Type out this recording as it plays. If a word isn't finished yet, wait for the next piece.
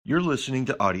You're listening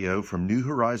to audio from New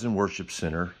Horizon Worship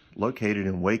Center, located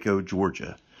in Waco,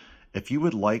 Georgia. If you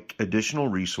would like additional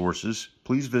resources,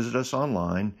 please visit us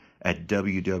online at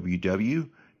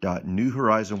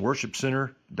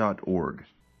www.newhorizonworshipcenter.org.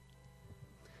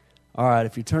 All right,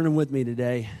 if you're turning with me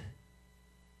today,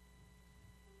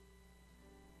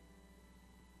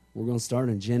 we're going to start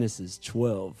in Genesis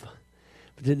 12.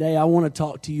 But today I want to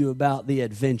talk to you about the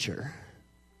adventure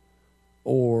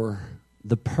or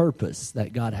the purpose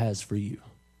that God has for you.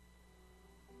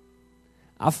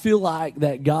 I feel like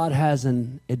that God has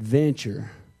an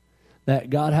adventure, that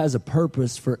God has a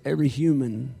purpose for every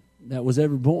human that was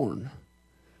ever born.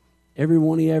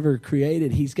 Everyone he ever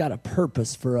created, he's got a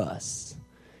purpose for us.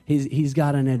 He's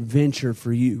got an adventure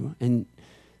for you. And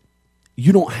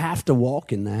you don't have to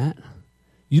walk in that.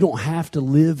 You don't have to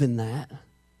live in that.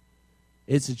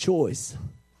 It's a choice.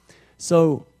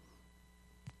 So,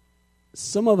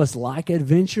 some of us like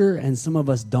adventure and some of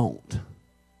us don't.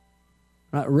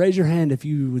 Right? Raise your hand if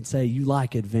you would say you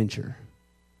like adventure.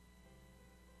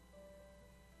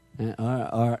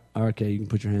 All right, okay, you can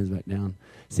put your hands back down.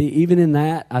 See, even in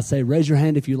that, I say raise your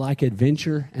hand if you like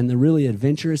adventure, and the really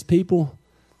adventurous people,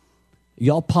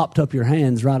 y'all popped up your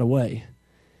hands right away.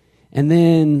 And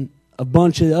then a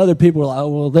bunch of other people were like, oh,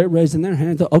 well, they're raising their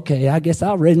hands. Okay, I guess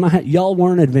I'll raise my hand. Y'all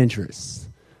weren't adventurous.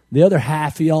 The other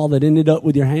half of y'all that ended up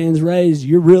with your hands raised,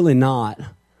 you're really not.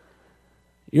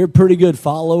 You're a pretty good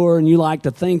follower, and you like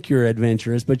to think you're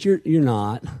adventurous, but you're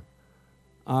not.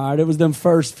 All right, it was them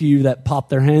first few that popped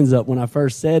their hands up when I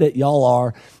first said it. Y'all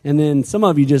are. And then some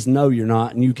of you just know you're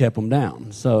not, and you kept them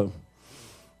down. So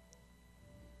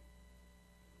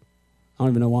I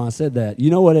don't even know why I said that. You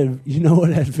know what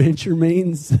adventure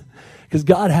means? Because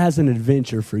God has an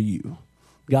adventure for you.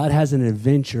 God has an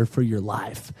adventure for your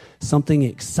life. Something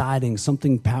exciting,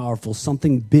 something powerful,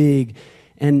 something big.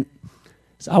 And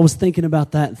so I was thinking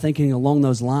about that, thinking along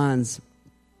those lines.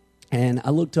 And I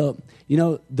looked up,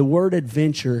 the word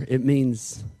adventure, it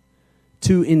means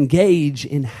to engage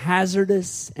in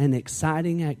hazardous and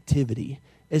exciting activity,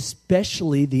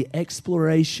 especially the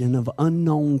exploration of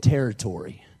unknown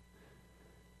territory.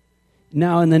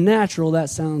 Now, in the natural, that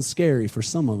sounds scary for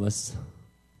some of us.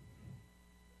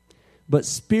 But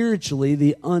spiritually,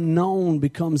 the unknown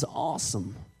becomes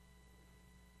awesome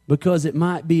because it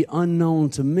might be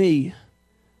unknown to me,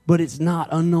 but it's not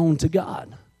unknown to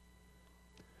God.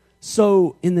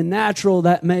 So in the natural,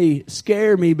 that may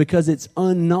scare me because it's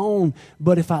unknown,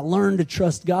 but if I learn to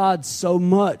trust God so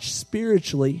much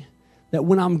spiritually that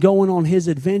when I'm going on His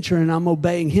adventure and I'm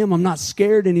obeying Him, I'm not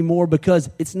scared anymore because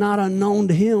it's not unknown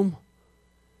to Him.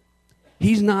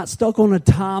 He's not stuck on a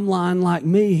timeline like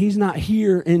me. He's not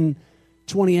here in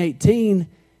 2018.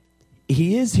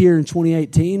 He is here in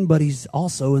 2018, but He's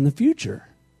also in the future.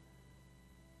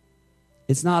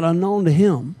 It's not unknown to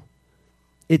Him.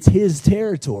 It's His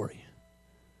territory.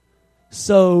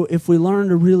 So if we learn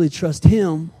to really trust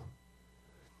Him,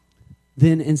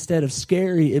 then instead of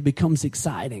scary, it becomes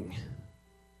exciting.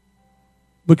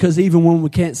 Because even when we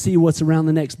can't see what's around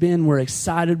the next bend, we're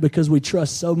excited because we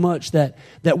trust so much that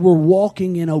we're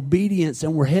walking in obedience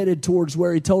and we're headed towards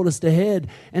where He told us to head.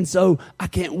 And so I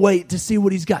can't wait to see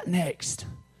what He's got next.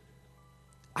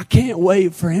 I can't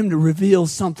wait for Him to reveal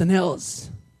something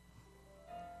else.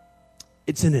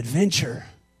 It's an adventure.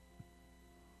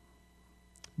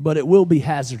 But it will be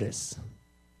hazardous.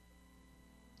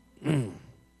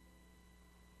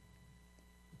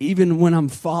 Even when I'm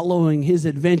following His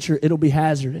adventure, it'll be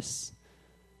hazardous.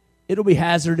 It'll be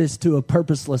hazardous to a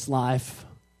purposeless life.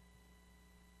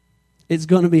 It's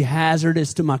going to be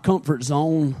hazardous to my comfort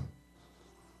zone.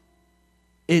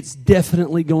 It's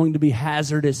definitely going to be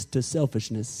hazardous to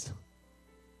selfishness.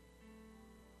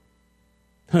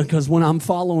 Because when I'm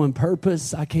following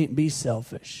purpose, I can't be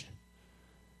selfish.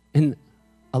 And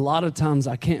a lot of times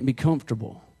I can't be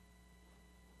comfortable.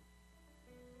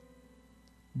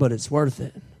 But it's worth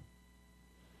it.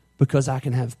 Because I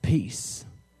can have peace.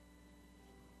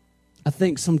 I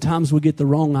think sometimes we get the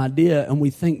wrong idea and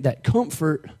we think that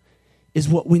comfort is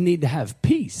what we need to have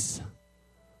peace.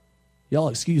 Y'all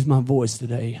excuse my voice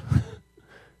today.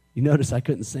 You notice I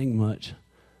couldn't sing much. I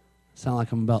sound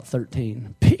like I'm about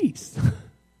 13. Peace.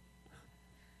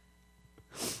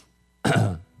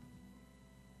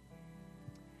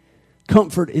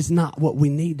 Comfort is not what we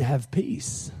need to have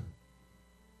peace.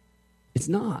 It's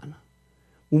not.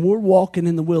 When we're walking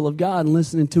in the will of God and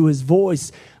listening to His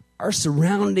voice, our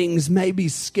surroundings may be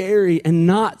scary and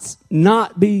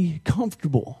not be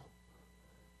comfortable.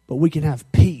 But we can have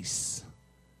peace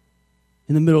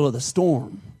in the middle of the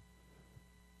storm,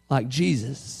 like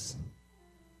Jesus.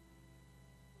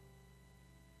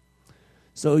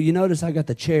 So you notice I got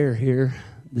the chair here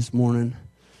this morning.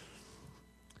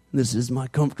 This is my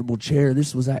comfortable chair.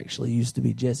 This was actually used to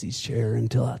be Jesse's chair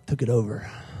until I took it over.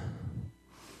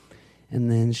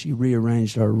 And then she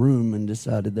rearranged our room and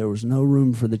decided there was no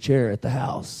room for the chair at the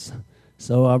house.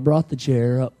 So I brought the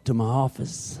chair up to my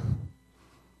office.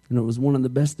 And it was one of the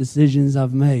best decisions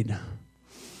I've made.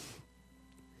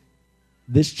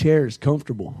 This chair is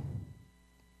comfortable.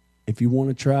 If you want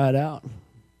to try it out,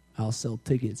 I'll sell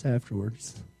tickets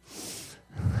afterwards.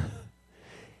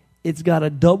 It's got a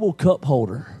double cup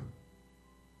holder.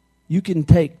 You can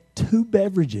take 2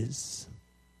 beverages,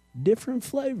 different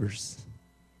flavors,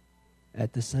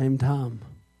 at the same time.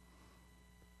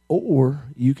 Or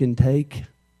you can take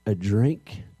a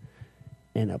drink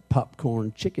and a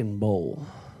popcorn chicken bowl.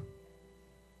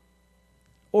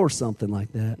 Or something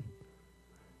like that.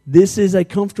 This is a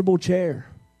comfortable chair.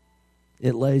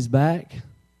 It lays back.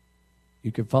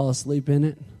 You can fall asleep in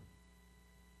it.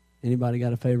 Anybody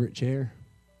got a favorite chair?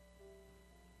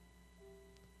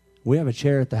 We have a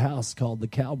chair at the house called the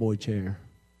cowboy chair.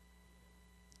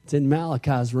 It's in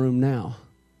Malachi's room now.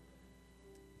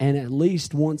 And at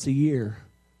least once a year,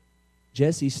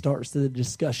 Jesse starts the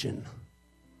discussion.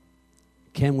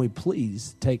 Can we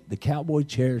please take the cowboy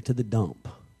chair to the dump?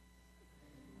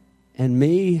 And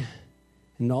me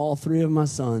and all 3 of my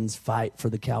sons fight for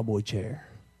the cowboy chair.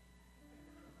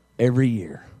 Every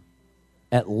year.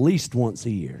 At least once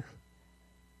a year.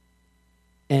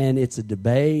 And it's a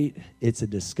debate. It's a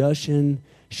discussion.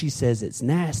 She says it's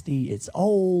nasty. It's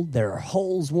old. There are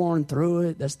holes worn through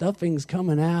it. The stuffing's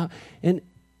coming out. And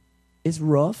it's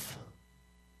rough.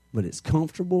 But it's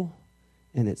comfortable.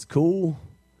 And it's cool.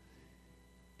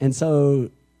 And so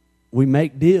we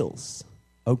make deals.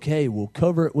 Okay, we'll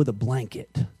cover it with a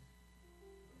blanket.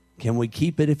 Can we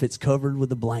keep it if it's covered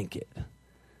with a blanket?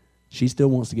 She still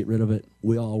wants to get rid of it.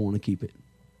 We all want to keep it.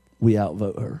 We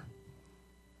outvote her.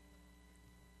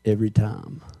 Every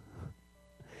time.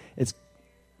 It's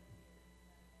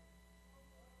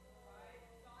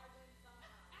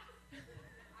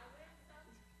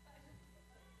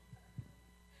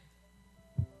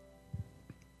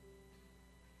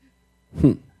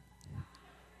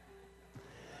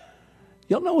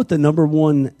Y'all know what the number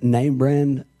one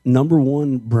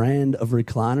brand of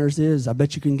recliners is? I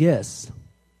bet you can guess.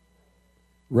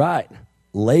 Right.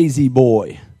 Lazy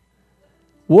Boy.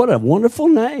 What a wonderful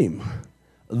name.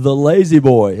 The Lazy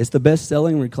Boy. It's the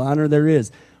best-selling recliner there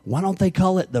is. Why don't they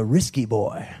call it the Risky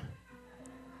Boy?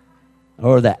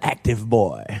 Or the Active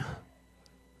Boy?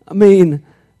 I mean,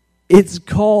 it's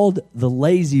called the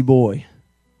Lazy Boy.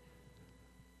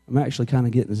 I'm actually kind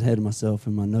of getting ahead of myself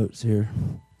in my notes here.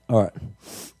 All right,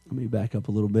 let me back up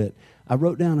a little bit. I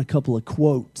wrote down a couple of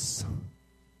quotes.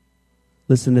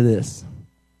 Listen to this.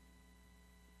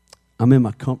 I'm in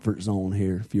my comfort zone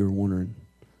here, if you were wondering.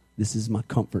 This is my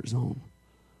comfort zone.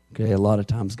 Okay, a lot of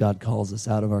times God calls us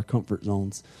out of our comfort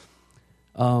zones.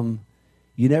 You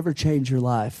never change your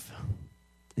life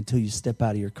until you step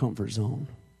out of your comfort zone.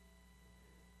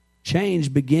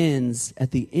 Change begins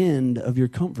at the end of your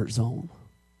comfort zone.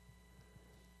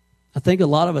 I think a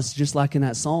lot of us, just like in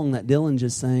that song that Dylan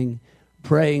just sang,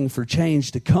 praying for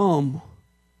change to come.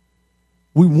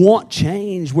 We want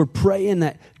change. We're praying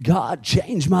that God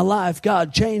change my life,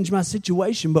 God change my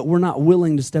situation, but we're not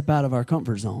willing to step out of our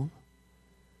comfort zone.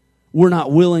 We're not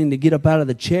willing to get up out of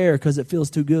the chair because it feels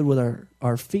too good with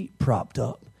our feet propped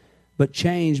up. But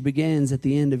change begins at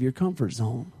the end of your comfort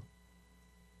zone.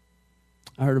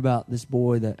 I heard about this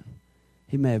boy that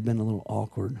he may have been a little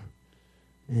awkward.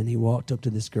 And he walked up to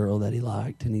this girl that he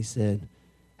liked and he said,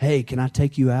 "Hey, can I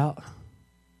take you out?"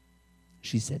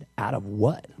 She said, "Out of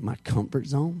what? My comfort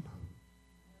zone?"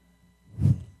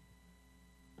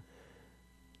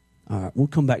 All right, we'll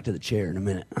come back to the chair in a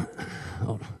minute.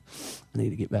 Hold on. I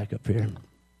need to get back up here.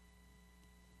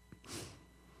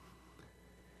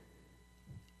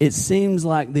 It seems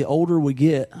like the older we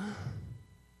get,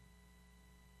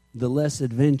 the less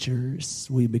adventurous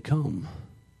we become.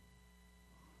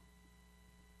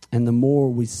 And the more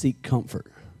we seek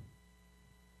comfort.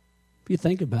 If you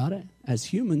think about it, as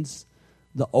humans,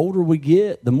 the older we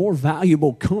get, the more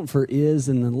valuable comfort is,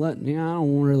 and I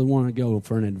don't really want to go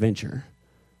for an adventure.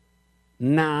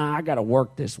 Nah, I got to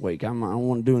work this week. I don't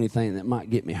want to do anything that might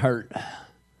get me hurt.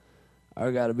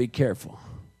 I got to be careful.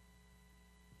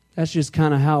 That's just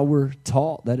kind of how we're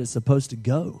taught that it's supposed to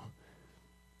go.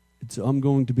 I'm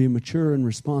going to be mature and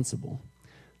responsible.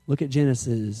 Look at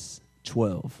Genesis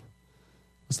 12.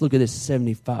 Let's look at this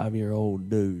 75-year-old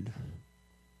dude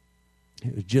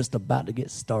who was just about to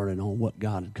get started on what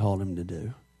God had called him to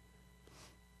do.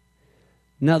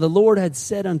 Now the Lord had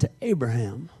said unto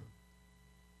Abraham,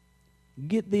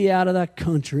 "Get thee out of thy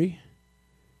country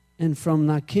and from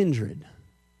thy kindred,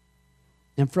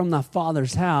 and from thy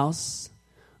father's house,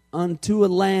 unto a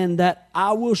land that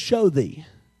I will show thee.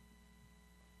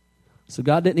 So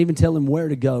God didn't even tell him where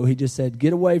to go. He just said,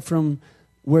 get away from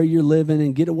where you're living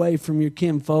and get away from your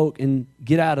kinfolk and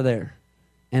get out of there.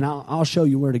 And I'll show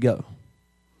you where to go.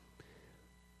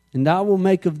 And I will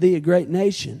make of thee a great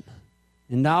nation,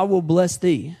 and I will bless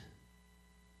thee,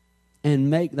 and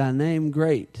make thy name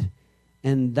great,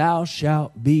 and thou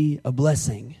shalt be a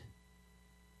blessing.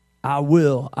 I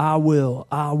will,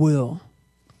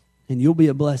 and you'll be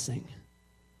a blessing.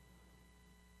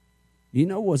 You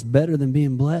know what's better than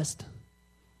being blessed?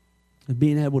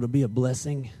 Being able to be a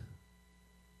blessing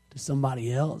to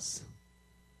somebody else.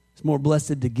 It's more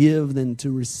blessed to give than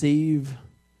to receive.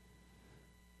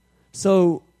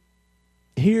 So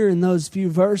here in those few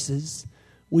verses,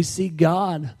 we see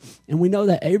God, and we know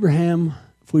that Abraham,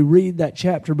 if we read that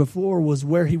chapter before, was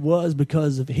where he was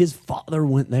because of his father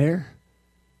went there,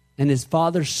 and his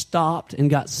father stopped and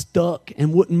got stuck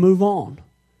and wouldn't move on.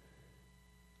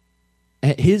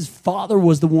 His father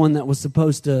was the one that was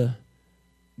supposed to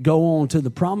go on to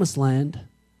the promised land,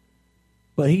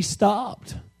 but he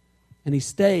stopped and he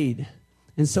stayed.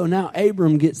 And so now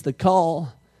Abram gets the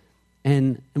call,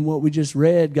 and what we just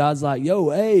read, God's like,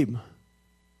 yo, Abe.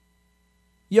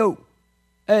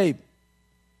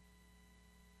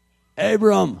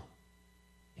 Abram.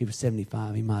 He was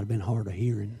 75. He might have been hard of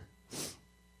hearing.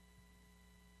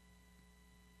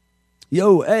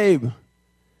 Yo, Abe,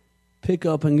 pick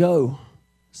up and go.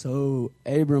 So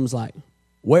Abram's like,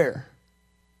 where?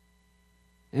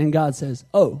 And God says,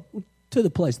 oh, to the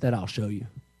place that I'll show you.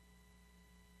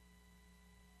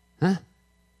 Huh?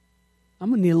 I'm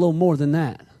going to need a little more than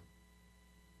that.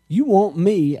 You want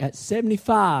me at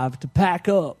 75 to pack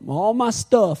up all my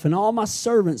stuff and all my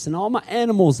servants and all my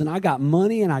animals, and I got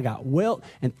money and I got wealth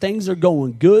and things are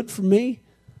going good for me?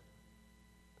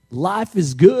 Life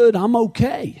is good. I'm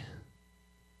okay.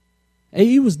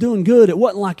 He was doing good. It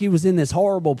wasn't like he was in this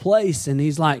horrible place and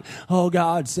he's like, oh,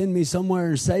 God, send me somewhere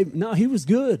and save me. No, he was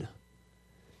good.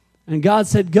 And God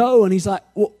said, go. And he's like,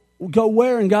 well, go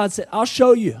where? And God said, I'll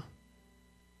show you.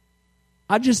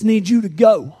 I just need you to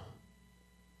go.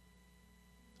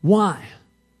 Why?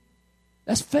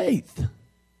 That's faith.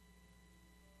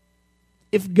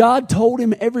 If God told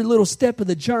him every little step of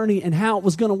the journey and how it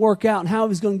was going to work out and how he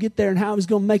was going to get there and how he was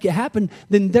going to make it happen,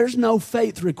 then there's no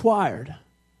faith required.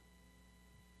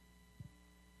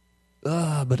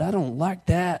 But I don't like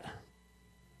that.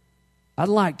 I'd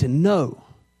like to know.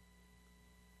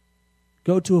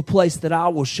 Go to a place that I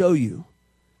will show you.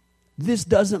 This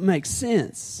doesn't make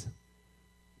sense.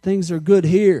 Things are good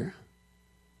here.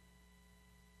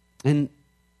 And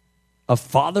a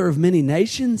father of many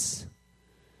nations?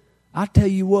 I tell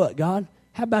you what, God,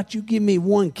 how about you give me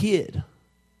one kid?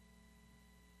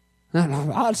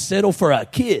 I'd settle for a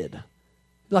kid.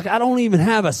 Like, I don't even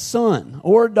have a son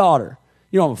or a daughter.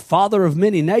 You know, I'm a father of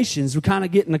many nations. We're kind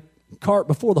of getting the cart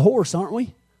before the horse, aren't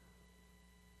we?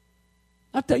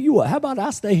 I tell you what, how about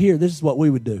I stay here? This is what we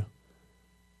would do.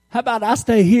 How about I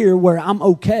stay here where I'm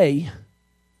okay,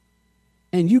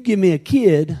 and you give me a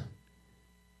kid,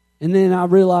 and then I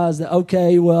realize that,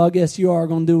 okay, well, I guess you are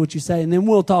going to do what you say, and then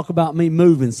we'll talk about me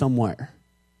moving somewhere.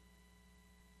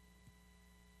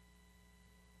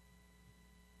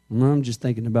 I'm just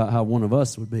thinking about how one of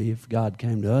us would be if God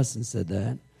came to us and said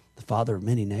that. The father of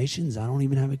many nations, I don't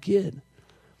even have a kid.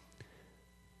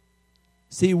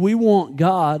 See, we want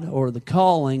God or the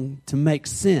calling to make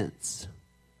sense.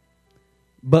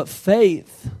 But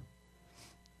faith,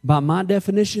 by my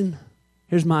definition,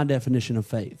 here's my definition of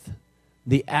faith.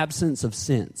 The absence of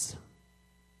sense.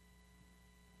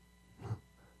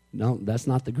 No, that's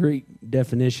not the Greek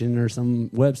definition or some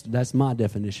Webster. That's my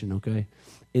definition, okay?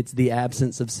 It's the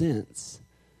absence of sense.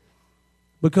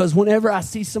 Because whenever I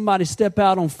see somebody step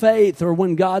out on faith, or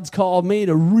when God's called me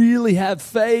to really have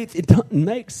faith, it doesn't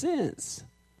make sense.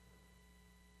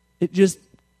 It just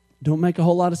don't make a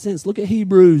whole lot of sense. Look at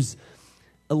Hebrews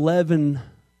 11:1.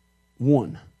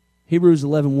 Hebrews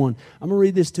 11:1. I'm going to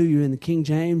read this to you in the King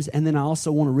James, and then I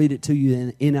also want to read it to you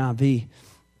in NIV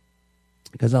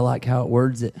because I like how it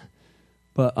words it.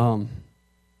 But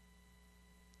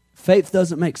faith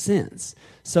doesn't make sense.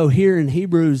 So here in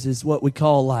Hebrews is what we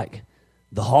call like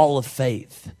the hall of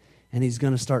faith. And he's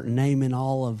going to start naming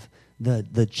all of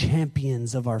the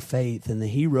champions of our faith and the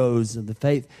heroes of the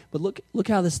faith. But look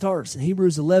how this starts. In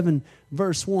Hebrews 11,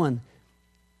 verse 1.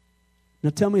 Now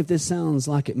tell me if this sounds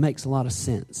like it makes a lot of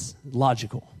sense,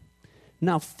 logical.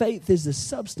 Now faith is the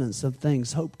substance of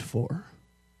things hoped for.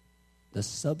 The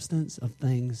substance of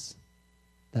things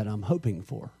that I'm hoping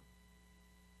for.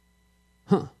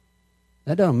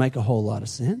 That doesn't make a whole lot of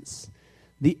sense.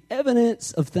 The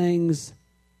evidence of things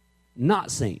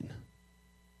not seen.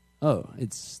 Oh,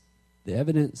 it's the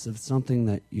evidence of something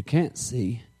that you can't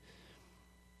see.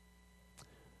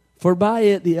 For by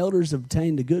it the elders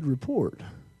obtained a good report.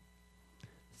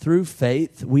 Through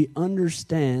faith we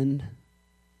understand.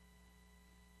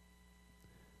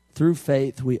 Through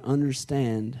faith we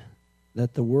understand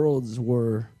that the worlds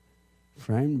were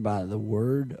framed by the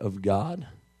word of God,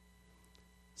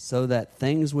 so that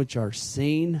things which are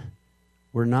seen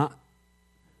were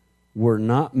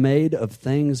not made of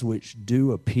things which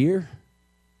do appear.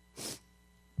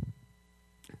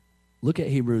 Look at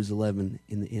Hebrews 11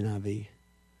 in the NIV.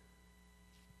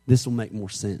 This will make more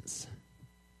sense.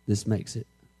 This makes it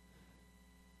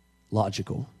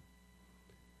logical.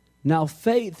 Now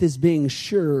faith is being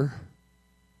sure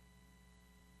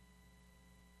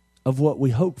of what we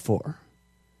hope for,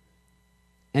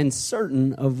 and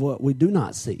certain of what we do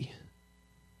not see.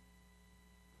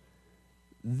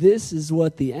 This is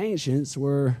what the ancients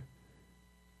were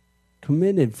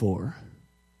commended for.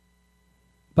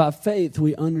 By faith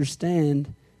we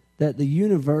understand that the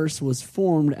universe was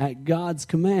formed at God's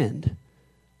command,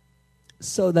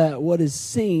 so that what is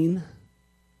seen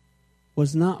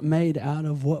was not made out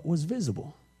of what was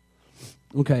visible.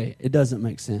 Okay, it doesn't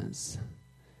make sense.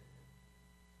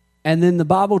 And then the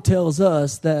Bible tells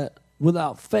us that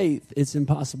without faith, it's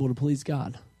impossible to please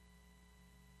God.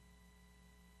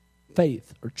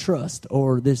 Faith or trust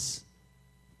or this,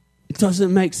 it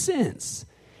doesn't make sense.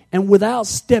 And without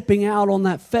stepping out on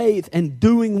that faith and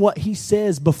doing what he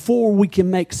says before we can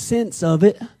make sense of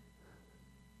it,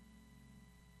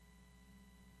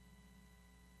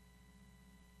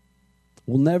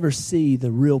 we'll never see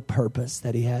the real purpose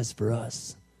that he has for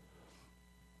us.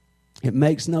 It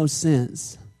makes no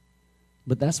sense,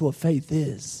 but that's what faith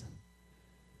is.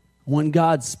 When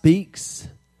God speaks,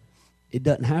 it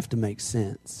doesn't have to make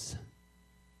sense.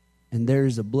 And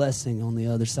there's a blessing on the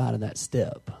other side of that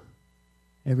step.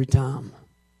 Every time.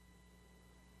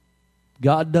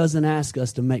 God doesn't ask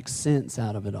us to make sense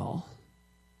out of it all.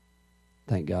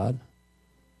 Thank God.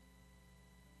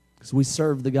 Because we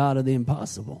serve the God of the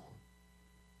impossible.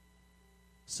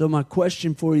 So my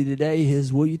question for you today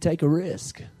is, will you take a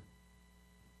risk?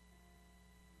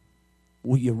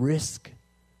 Will you risk?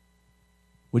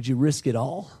 Would you risk it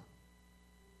all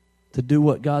to do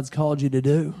what God's called you to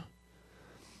do?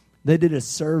 They did a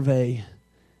survey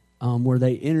where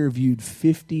they interviewed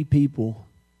 50 people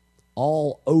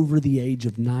all over the age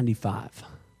of 95.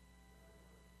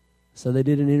 So they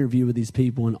did an interview with these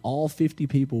people, and all 50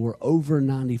 people were over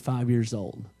 95 years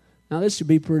old. Now, this should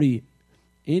be pretty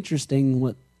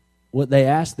interesting what they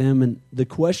asked them. And the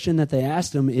question that they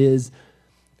asked them is,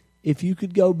 if you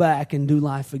could go back and do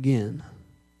life again,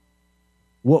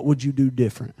 what would you do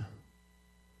different?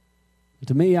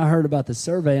 To me, I heard about the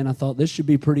survey and I thought this should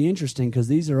be pretty interesting because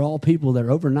these are all people that are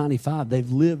over 95.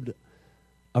 They've lived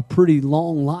a pretty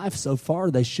long life so far.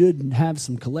 They should have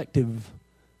some collective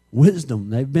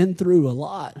wisdom. They've been through a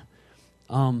lot.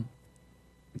 I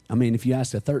mean, if you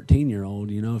ask a 13-year-old,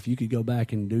 if you could go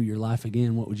back and do your life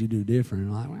again, what would you do different?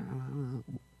 And like, well,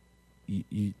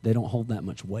 they don't hold that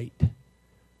much weight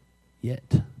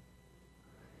yet.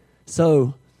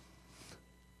 So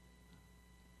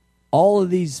all of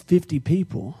these 50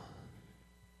 people,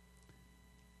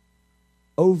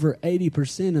 over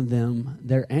 80% of them,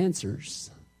 their answers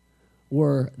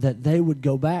were that they would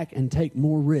go back and take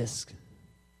more risk.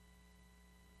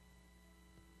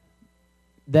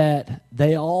 That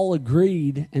they all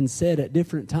agreed and said at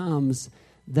different times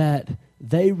that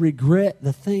they regret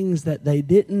the things that they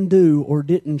didn't do or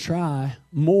didn't try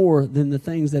more than the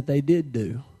things that they did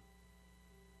do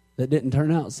that didn't turn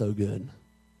out so good.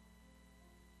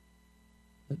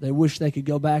 That they wish they could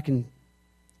go back and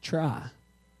try.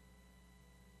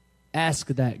 Ask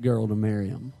that girl to marry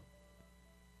them.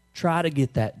 Try to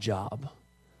get that job.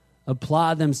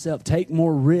 Apply themselves. Take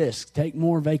more risks. Take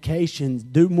more vacations.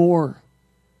 Do more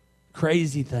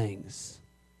crazy things.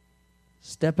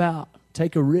 Step out.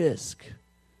 Take a risk.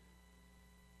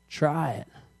 Try it.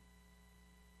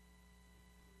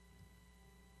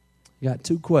 I got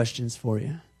 2 questions for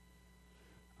you.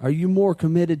 Are you more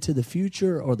committed to the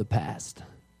future or the past?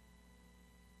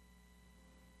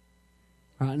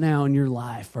 Right now in your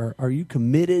life, are you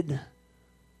committed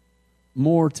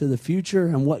more to the future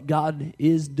and what God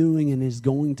is doing and is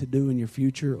going to do in your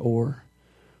future, or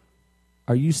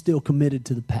are you still committed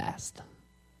to the past?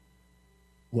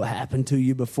 What happened to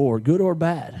you before, good or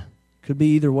bad? Could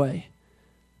be either way.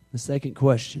 The second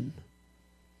question,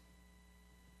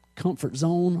 comfort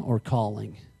zone or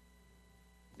calling?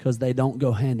 Because they don't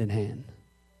go hand in hand.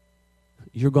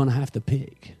 You're going to have to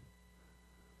pick.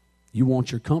 You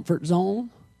want your comfort zone?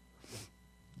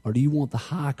 Or do you want the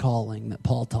high calling that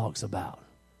Paul talks about?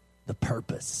 The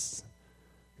purpose,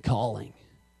 calling.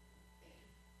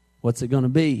 What's it going to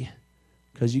be?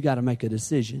 Because you got to make a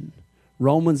decision.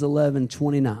 Romans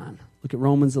 11:29. Look at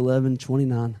Romans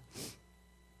 11:29.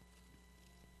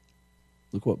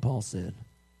 Look what Paul said.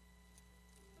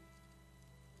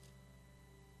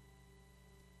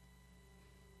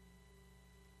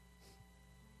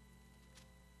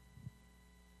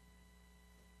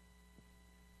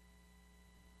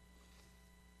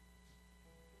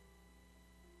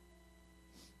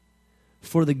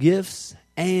 For the gifts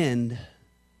and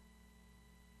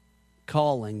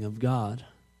calling of God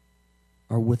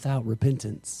are without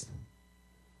repentance.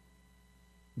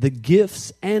 The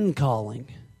gifts and calling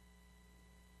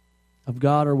of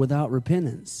God are without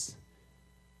repentance.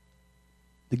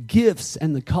 The gifts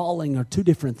and the calling are two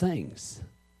different things.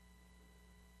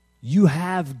 You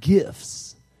have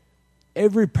gifts.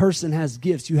 Every person has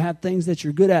gifts. You have things that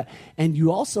you're good at, and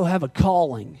you also have a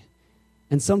calling.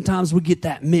 And sometimes we get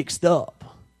that mixed up.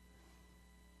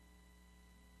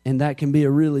 And that can be a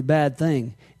really bad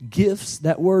thing. Gifts,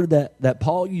 that word that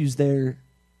Paul used there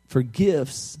for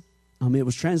gifts, it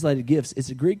was translated gifts. It's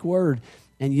a Greek word,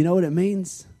 and you know what it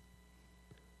means?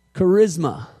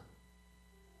 Charisma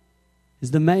is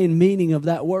the main meaning of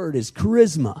that word, is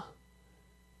charisma.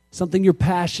 Something you're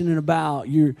passionate about,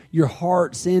 your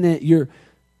heart's in it.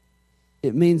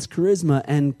 It means charisma.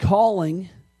 And calling,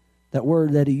 that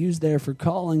word that he used there for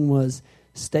calling was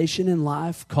station in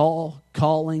life,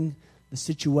 calling, the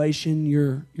situation,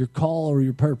 your call or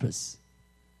your purpose.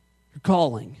 Your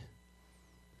calling.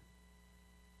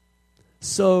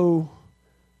 So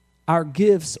our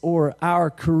gifts or our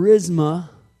charisma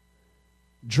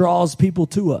draws people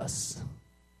to us.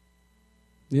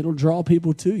 It'll draw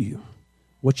people to you.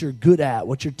 What you're good at,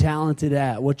 what you're talented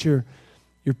at, what you're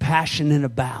passionate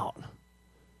about.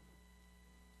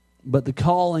 But the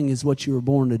calling is what you were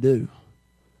born to do.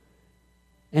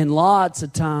 And lots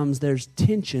of times there's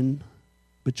tension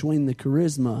between the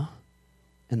charisma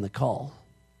and the call.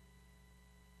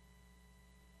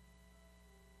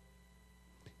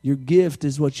 Your gift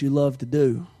is what you love to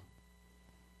do.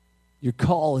 Your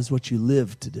call is what you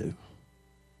live to do.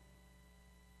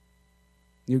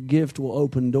 Your gift will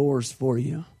open doors for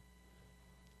you,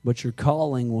 but your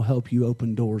calling will help you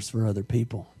open doors for other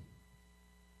people.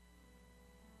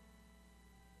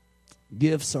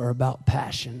 Gifts are about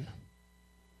passion,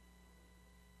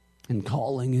 and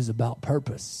calling is about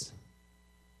purpose.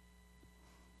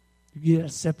 You got to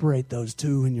separate those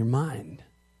two in your mind.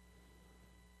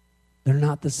 They're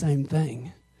not the same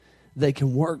thing. They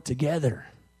can work together.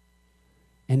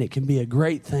 And it can be a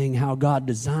great thing how God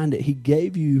designed it. He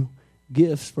gave you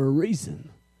gifts for a reason.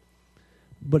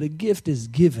 But a gift is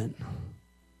given.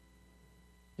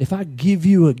 If I give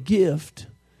you a gift,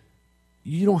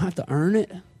 you don't have to earn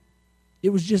it. It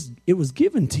was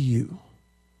given to you.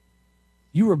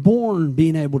 You were born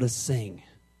being able to sing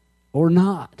or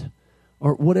not.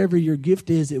 Or whatever your gift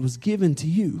is, it was given to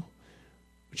you.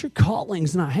 But your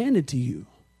calling's not handed to you.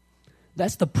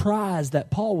 That's the prize that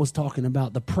Paul was talking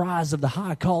about, the prize of the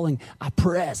high calling. I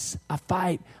press, I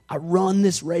fight, I run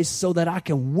this race so that I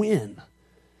can win.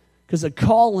 Because a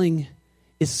calling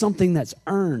is something that's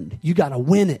earned. You got to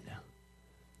win it.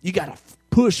 You got to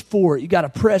push for it. You got to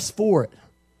press for it.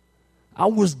 I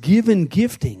was given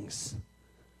giftings.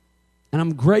 And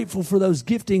I'm grateful for those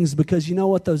giftings because you know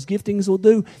what those giftings will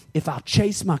do? If I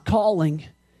chase my calling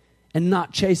and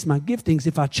not chase my giftings,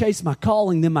 if I chase my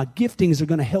calling, then my giftings are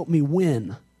going to help me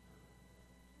win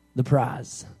the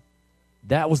prize.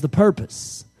 That was the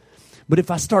purpose. But if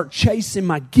I start chasing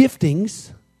my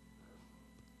giftings,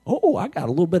 I got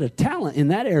a little bit of talent in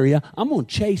that area. I'm going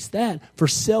to chase that for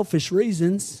selfish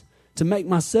reasons to make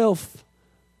myself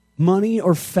money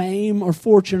or fame or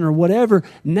fortune or whatever.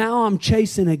 Now I'm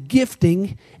chasing a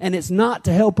gifting, and it's not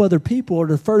to help other people or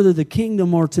to further the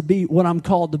kingdom or to be what I'm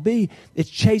called to be. It's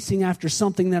chasing after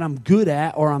something that I'm good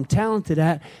at or I'm talented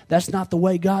at. That's not the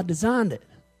way God designed it.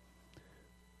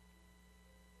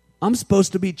 I'm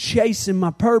supposed to be chasing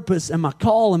my purpose and my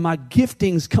call, and my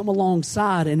giftings come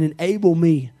alongside and enable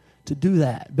me to do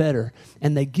that better.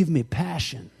 And they give me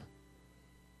passion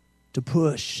to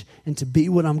push and to be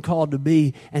what I'm called to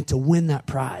be and to win that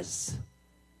prize.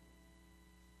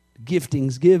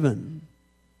 Gifting's given.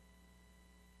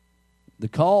 The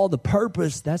call, the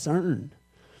purpose, that's earned.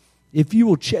 If you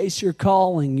will chase your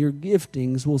calling, your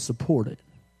giftings will support it.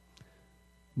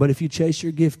 But if you chase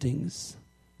your giftings,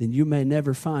 then you may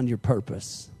never find your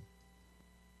purpose.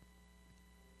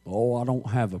 I don't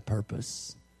have a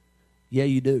purpose. Yeah,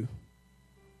 you do.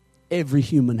 Every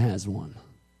human has one.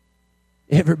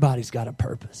 Everybody's got a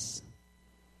purpose.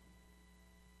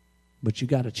 But you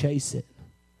got to chase it.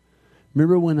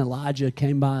 Remember when Elijah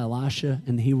came by Elisha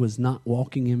and he was not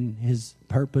walking in his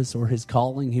purpose or his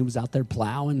calling? He was out there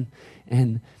plowing,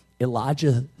 and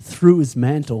Elijah threw his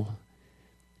mantle,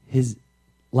 his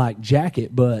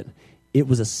jacket, but it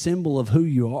was a symbol of who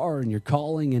you are and your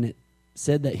calling, and it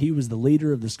said that he was the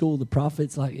leader of the school of the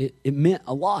prophets. It meant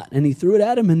a lot, and he threw it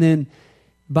at him, and then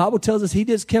the Bible tells us he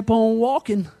just kept on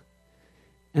walking,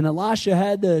 and Elisha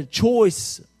had the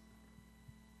choice.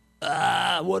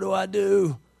 What do I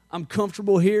do? I'm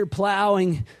comfortable here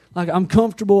plowing. I'm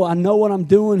comfortable. I know what I'm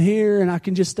doing here, and I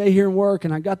can just stay here and work,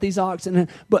 and I got these oxen.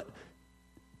 But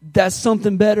that's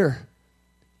something better.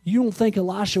 You don't think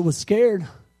Elisha was scared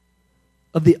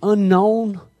of the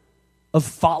unknown, of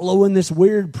following this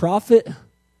weird prophet?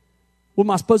 What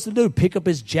am I supposed to do? Pick up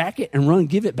his jacket and run and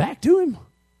give it back to him?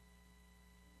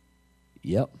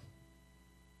 Yep.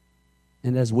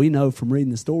 And as we know from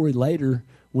reading the story later,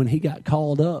 when he got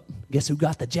called up, guess who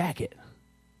got the jacket?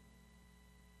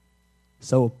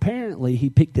 So apparently he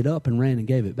picked it up and ran and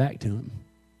gave it back to him,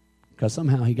 because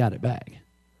somehow he got it back.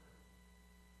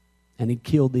 And he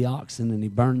killed the oxen and he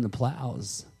burned the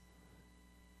plows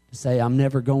to say, I'm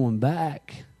never going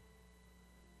back.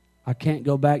 I can't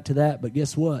go back to that. But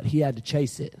guess what? He had to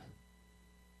chase it.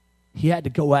 He had to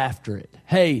go after it.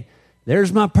 Hey,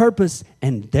 there's my purpose,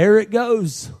 and there it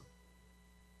goes.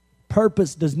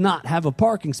 Purpose does not have a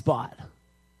parking spot.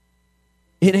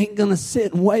 It ain't going to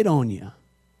sit and wait on you.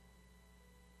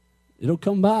 It'll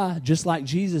come by just like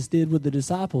Jesus did with the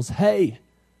disciples. Hey,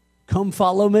 come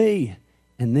follow me.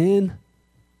 And then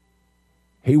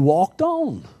he walked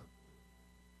on.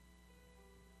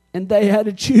 And they had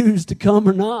to choose to come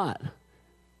or not.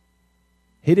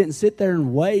 He didn't sit there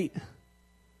and wait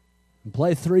and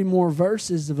play 3 more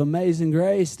verses of Amazing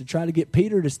Grace to try to get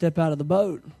Peter to step out of the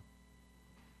boat.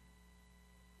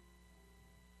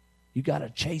 You got to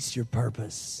chase your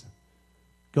purpose.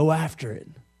 Go after it.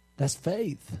 That's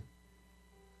faith.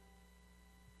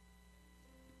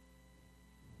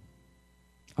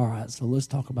 All right, so let's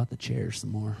talk about the chairs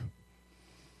some more.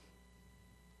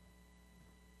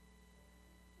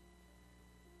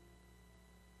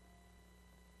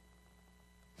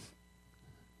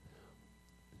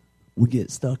 We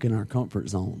get stuck in our comfort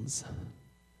zones.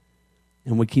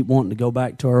 And we keep wanting to go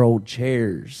back to our old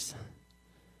chairs,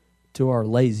 to our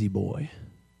lazy boy.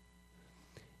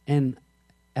 And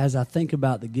as I think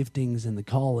about the giftings and the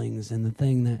callings and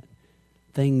the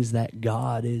things that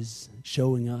God is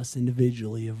showing us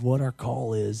individually of what our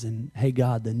call is, and hey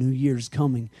God, the new year's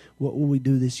coming. What will we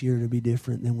do this year to be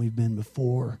different than we've been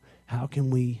before? How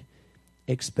can we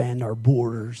expand our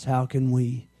borders? How can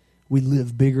we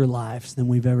live bigger lives than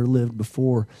we've ever lived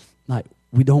before?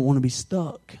 We don't want to be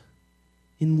stuck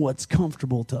in what's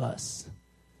comfortable to us,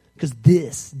 because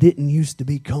this didn't used to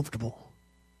be comfortable,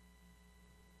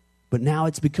 but now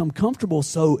it's become comfortable.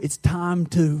 So it's time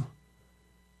to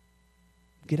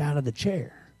get out of the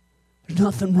chair. There's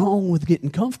nothing wrong with getting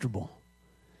comfortable,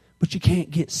 but you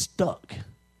can't get stuck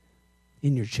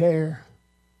in your chair.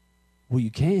 Well,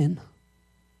 you can.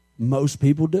 Most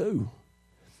people do.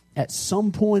 At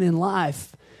some point in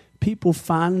life, people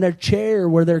find their chair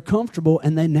where they're comfortable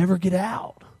and they never get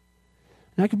out.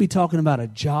 And I could be talking about a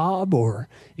job, or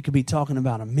it could be talking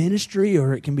about a ministry,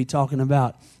 or it can be talking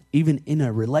about even in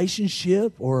a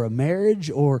relationship or a marriage,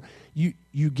 or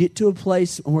you get to a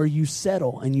place where you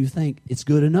settle and you think it's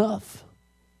good enough.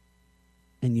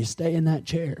 And you stay in that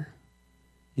chair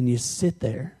and you sit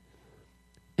there.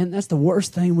 And that's the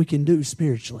worst thing we can do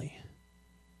spiritually,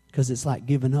 because it's like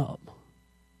giving up.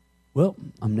 Well,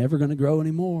 I'm never going to grow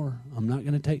anymore.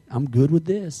 I'm good with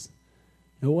this.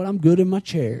 You know what? I'm good in my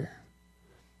chair.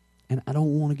 And I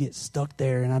don't want to get stuck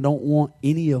there, and I don't want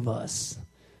any of us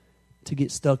to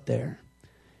get stuck there.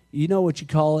 You know what you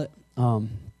call it?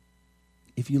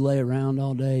 If you lay around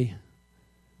all day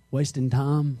wasting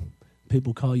time,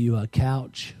 people call you a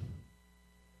couch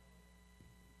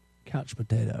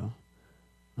potato.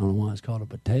 I don't know why it's called a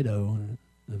potato.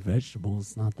 The vegetable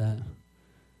is not that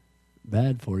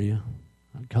bad for you.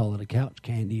 I'd call it a couch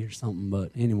candy or something.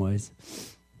 But anyways,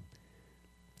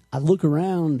 I look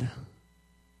around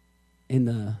in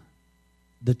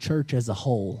the church as a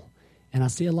whole, and I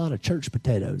see a lot of church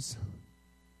potatoes.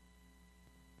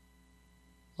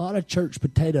 A lot of church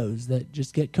potatoes that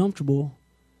just get comfortable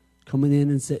coming in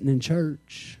and sitting in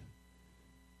church,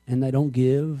 and they don't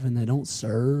give, and they don't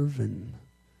serve, and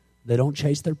they don't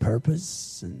chase their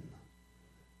purpose, and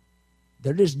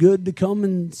they're just good to come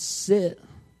and sit.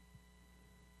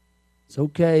 It's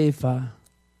okay if I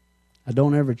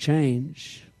don't ever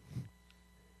change.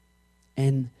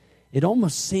 And it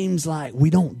almost seems like we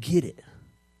don't get it.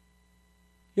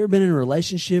 You ever been in a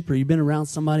relationship or you've been around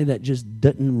somebody that just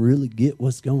doesn't really get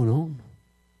what's going on?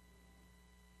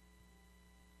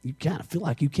 You kind of feel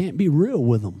like you can't be real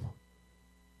with him.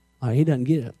 Like, he doesn't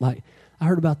get it. Like, I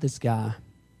heard about this guy,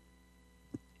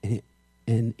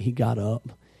 and he got up,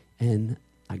 and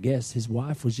I guess his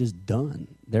wife was just done.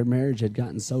 Their marriage had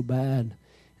gotten so bad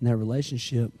in their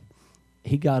relationship.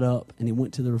 He got up, and he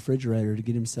went to the refrigerator to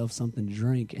get himself something to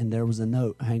drink, and there was a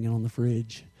note hanging on the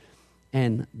fridge.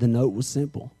 And the note was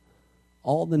simple.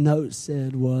 All the note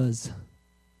said was,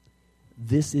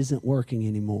 "This isn't working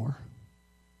anymore.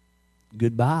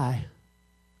 Goodbye."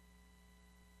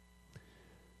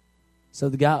 So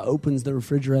the guy opens the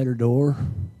refrigerator door,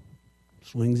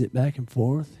 swings it back and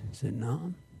forth. He said,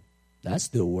 "No, that's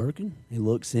still working." He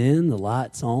looks in, the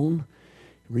light's on,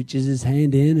 reaches his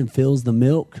hand in and fills the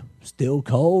milk, still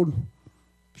cold.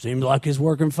 Seems like it's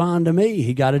working fine to me.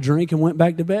 He got a drink and went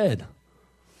back to bed.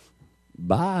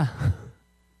 Bye.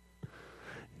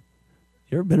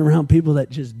 You ever been around people that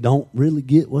just don't really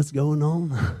get what's going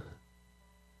on?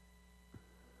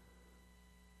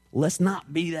 Let's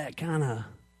not be that kind of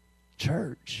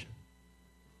church.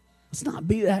 Let's not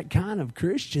be that kind of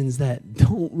Christians that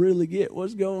don't really get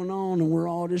what's going on, and we're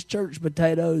all just church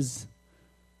potatoes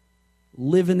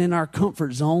living in our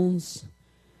comfort zones.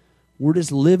 We're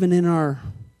just living in our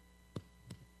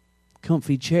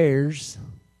comfy chairs.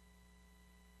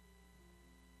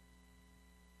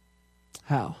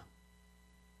 How?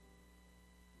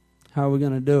 How are we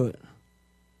going to do it?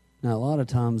 Now, a lot of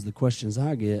times the questions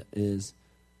I get is,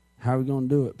 how are we going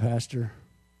to do it, Pastor?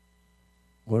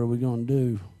 What are we going to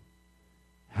do?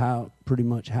 How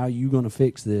are you going to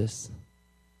fix this?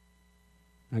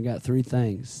 I got 3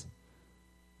 things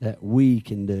that we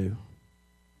can do.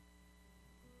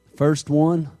 First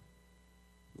one,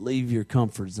 leave your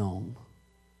comfort zone.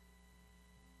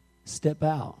 Step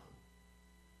out.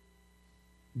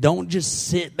 Don't just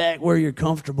sit back where you're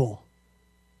comfortable.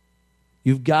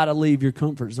 You've got to leave your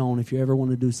comfort zone if you ever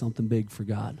want to do something big for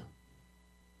God.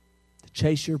 To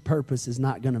chase your purpose is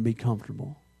not going to be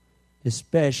comfortable,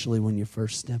 especially when you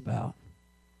first step out.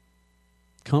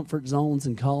 Comfort zones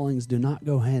and callings do not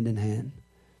go hand in hand.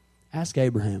 Ask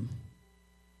Abraham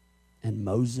and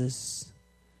Moses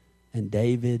and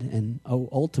David, and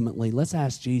ultimately, let's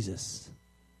ask Jesus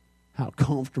how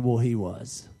comfortable he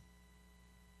was.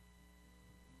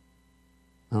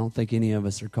 I don't think any of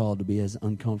us are called to be as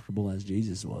uncomfortable as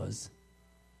Jesus was.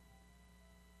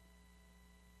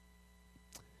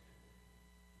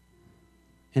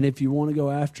 And if you want to go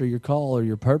after your call or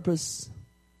your purpose,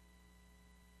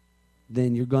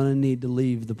 then you're going to need to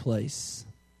leave the place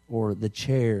or the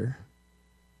chair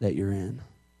that you're in.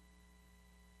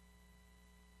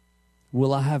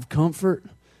 Will I have comfort?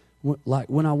 Like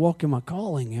when I walk in my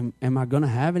calling, am I going to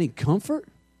have any comfort?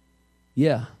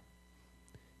 Yeah.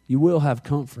 You will have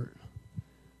comfort,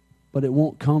 but it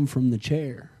won't come from the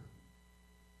chair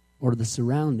or the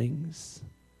surroundings.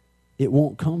 It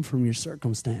won't come from your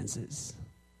circumstances.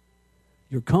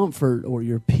 Your comfort or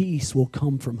your peace will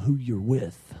come from who you're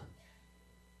with,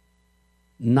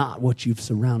 not what you've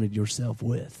surrounded yourself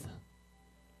with.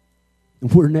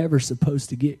 We're never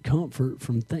supposed to get comfort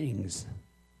from things.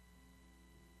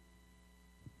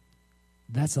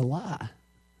 That's a lie.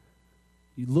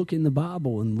 You look in the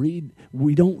Bible and read,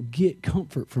 we don't get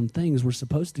comfort from things. We're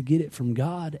supposed to get it from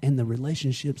God and the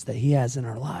relationships that He has in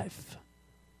our life.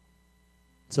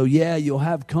 So yeah, you'll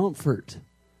have comfort,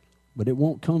 but it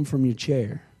won't come from your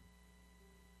chair.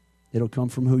 It'll come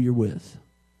from who you're with.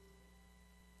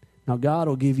 Now, God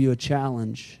will give you a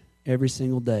challenge every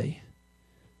single day,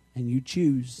 and you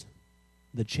choose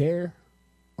the chair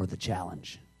or the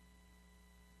challenge.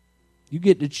 You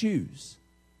get to choose.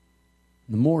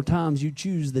 The more times you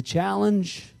choose the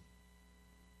challenge,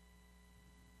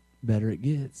 better it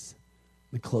gets.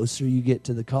 The closer you get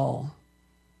to the call,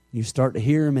 you start to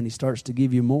hear Him, and He starts to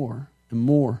give you more and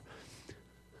more.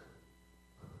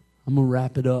 I'm going to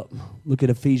wrap it up. Look at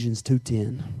Ephesians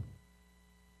 2:10.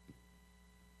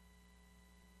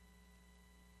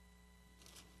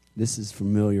 This is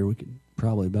familiar. We could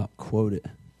probably about quote it.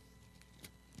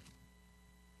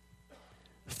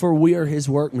 For we are His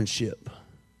workmanship,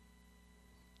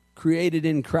 created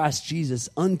in Christ Jesus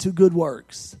unto good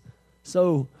works.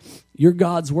 So you're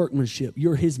God's workmanship.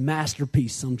 You're His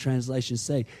masterpiece, some translations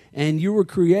say. And you were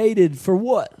created for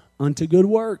what? Unto good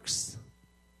works.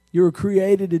 You were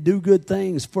created to do good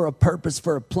things for a purpose,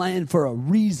 for a plan, for a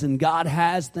reason. God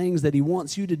has things that He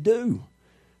wants you to do.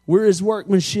 We're His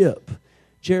workmanship.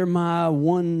 Jeremiah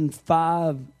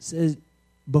 1:5 says,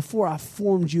 before I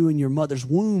formed you in your mother's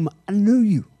womb, I knew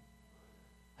you.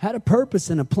 had a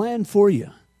purpose and a plan for you.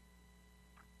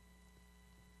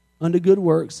 Unto good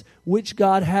works, which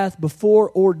God hath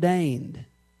before ordained,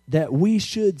 that we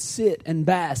should sit and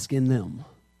bask in them.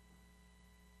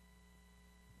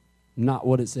 Not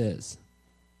what it says.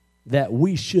 That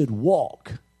we should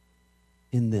walk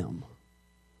in them.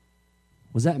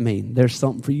 What does that mean? There's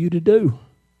something for you to do.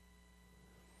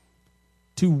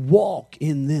 To walk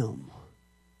in them.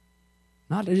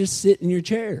 Not to just sit in your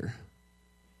chair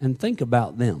and think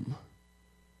about them.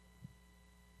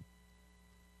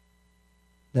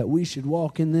 That we should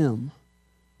walk in them.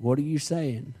 What are you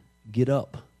saying? Get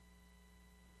up.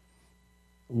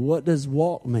 What does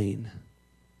walk mean?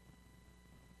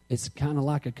 It's kind of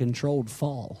like a controlled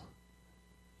fall.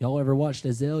 Y'all ever watched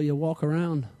Azalea walk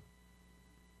around?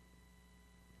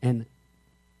 And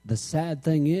the sad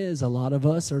thing is, a lot of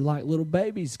us are like little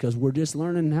babies because we're just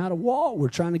learning how to walk. We're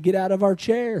trying to get out of our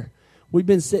chair. We've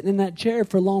been sitting in that chair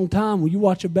for a long time. When you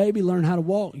watch a baby learn how to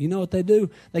walk, you know what they do?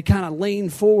 They kind of lean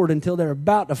forward until they're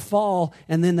about to fall,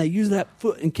 and then they use that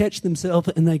foot and catch themselves,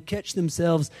 and they catch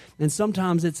themselves. And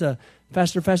sometimes it's a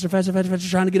faster, trying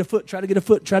to get a foot, try to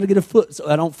get a foot so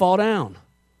I don't fall down.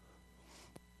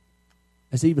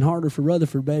 It's even harder for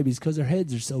Rutherford babies because their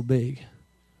heads are so big.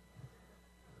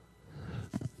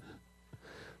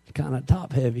 Kind of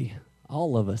top heavy,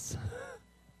 all of us.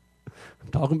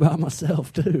 I'm talking about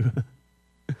myself too.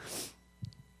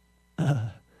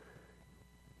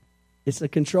 It's a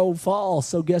controlled fall,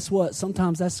 so guess what?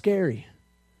 Sometimes that's scary.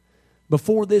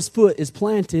 Before this foot is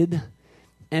planted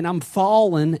and I'm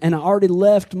falling and I already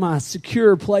left my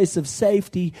secure place of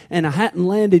safety and I hadn't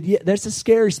landed yet, there's a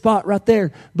scary spot right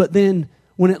there. But then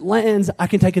when it lands, I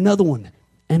can take another one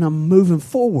and I'm moving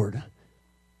forward.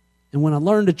 And when I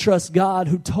learn to trust God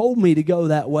who told me to go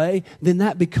that way, then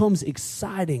that becomes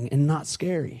exciting and not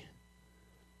scary.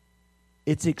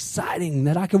 It's exciting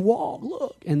that I can walk,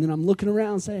 look. And then I'm looking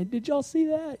around saying, did y'all see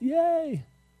that? Yay.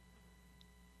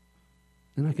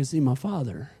 And I can see my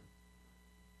Father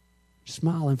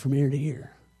smiling from ear to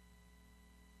ear.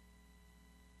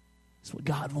 That's what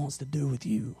God wants to do with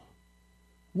you.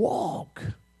 Walk.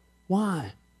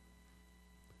 Why?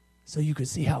 So you can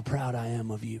see how proud I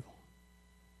am of you.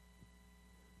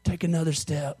 Take another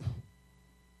step.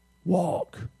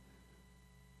 Walk.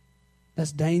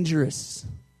 That's dangerous.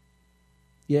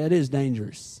 Yeah, it is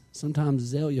dangerous. Sometimes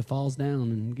Azalea falls down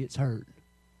and gets hurt.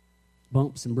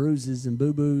 Bumps and bruises and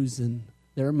boo-boos, and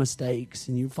there are mistakes,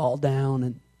 and you fall down,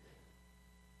 and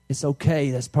it's okay.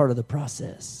 That's part of the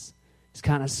process. It's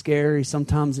kind of scary.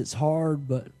 Sometimes it's hard,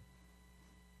 but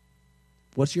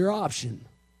what's your option?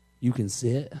 You can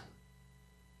sit.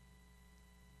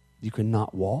 You can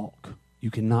not walk. You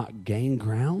cannot gain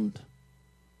ground.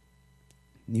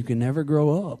 You can never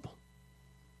grow up.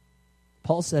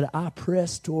 Paul said, I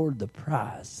press toward the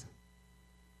prize.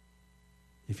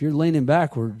 If you're leaning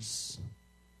backwards,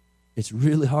 it's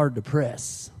really hard to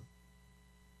press.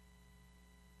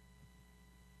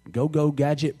 Go,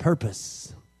 gadget,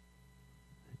 purpose.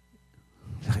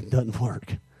 That doesn't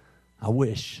work. I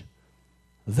wish.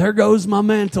 There goes my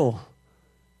mantle.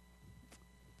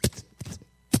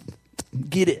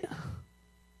 Get it.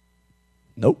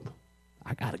 Nope.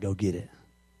 I got to go get it.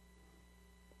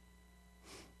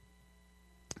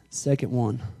 Second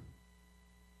one,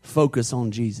 focus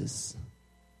on Jesus.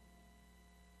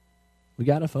 We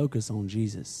got to focus on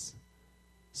Jesus.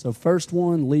 So first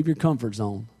one, leave your comfort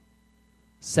zone.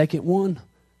 Second one,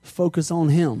 focus on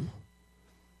Him.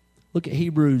 Look at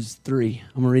Hebrews 3.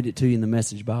 I'm going to read it to you in the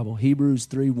Message Bible. Hebrews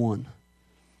 3:1.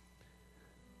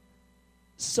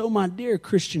 So my dear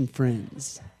Christian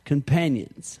friends,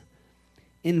 companions,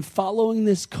 in following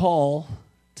this call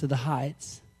to the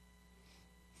heights,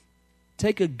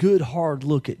 take a good hard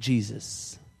look at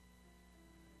Jesus.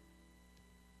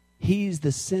 He's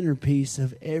the centerpiece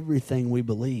of everything we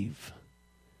believe.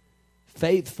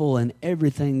 Faithful in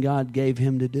everything God gave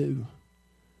him to do.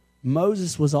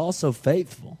 Moses was also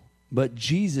faithful, but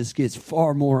Jesus gets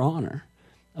far more honor.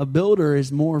 A builder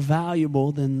is more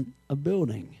valuable than a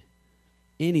building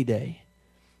any day.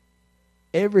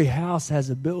 Every house has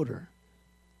a builder,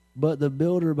 but the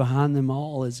builder behind them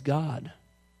all is God.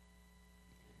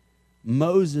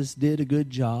 Moses did a good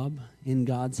job in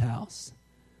God's house,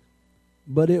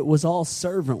 but it was all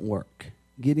servant work,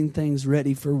 getting things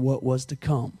ready for what was to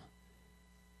come.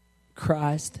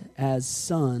 Christ, as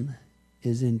Son,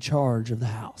 is in charge of the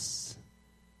house.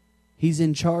 He's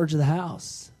in charge of the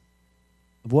house.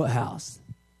 Of what house?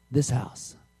 This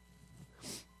house.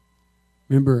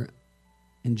 Remember,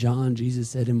 in John, Jesus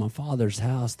said, in my Father's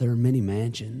house there are many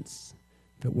mansions.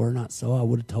 If it were not so, I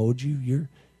would have told you,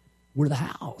 we're the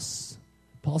house.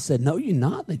 Paul said, know you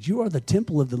not that you are the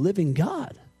temple of the living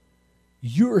God.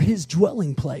 You're his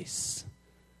dwelling place.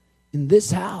 In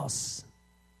this house,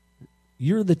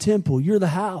 you're the temple, you're the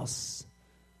house.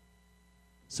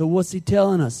 So what's he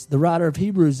telling us? The writer of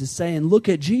Hebrews is saying, look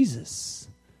at Jesus.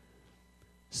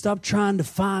 Stop trying to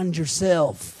find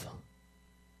yourself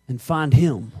and find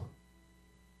him.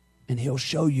 And he'll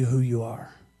show you who you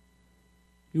are.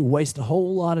 You waste a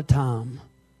whole lot of time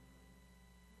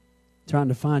trying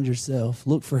to find yourself.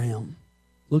 Look for him.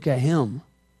 Look at him.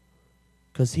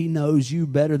 Because he knows you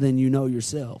better than you know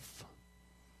yourself.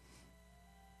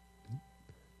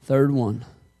 Third one.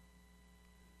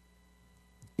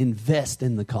 Invest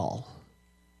in the call.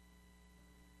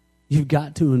 You've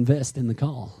got to invest in the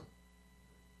call.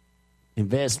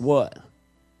 Invest what?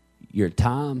 Your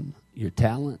time, your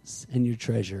talents, and your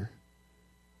treasure.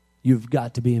 You've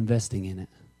got to be investing in it.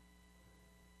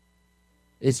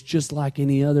 It's just like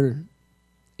any other,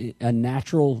 a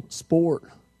natural sport.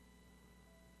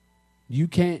 You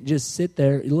can't just sit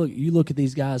there. You look at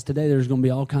these guys today, there's going to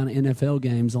be all kind of NFL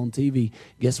games on TV.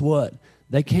 Guess what?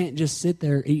 They can't just sit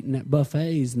there eating at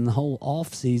buffets in the whole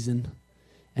off season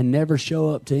and never show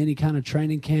up to any kind of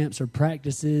training camps or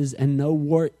practices and no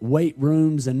weight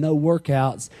rooms and no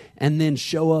workouts and then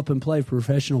show up and play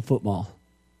professional football.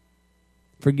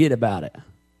 Forget about it.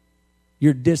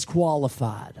 You're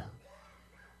disqualified.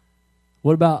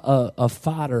 What about a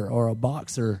fighter or a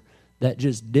boxer that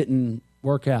just didn't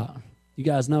work out? You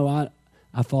guys know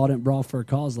I fought at Brawl for a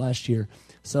Cause last year.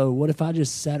 So what if I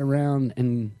just sat around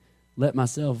and let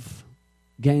myself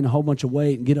gain a whole bunch of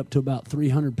weight and get up to about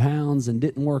 300 pounds and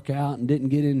didn't work out and didn't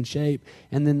get in shape,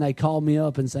 and then they call me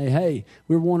up and say, hey,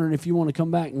 we're wondering if you want to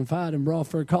come back and fight and Brawl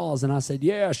for a Cause. And I said,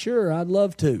 yeah, sure, I'd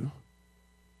love to.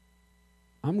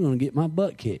 I'm going to get my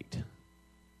butt kicked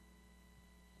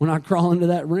when I crawl into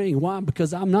that ring. Why?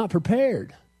 Because I'm not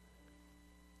prepared.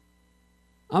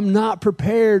 I'm not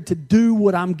prepared to do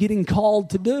what I'm getting called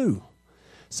to do.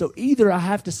 So either I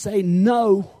have to say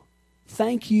no,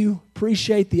 thank you,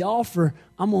 appreciate the offer,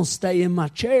 I'm going to stay in my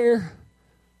chair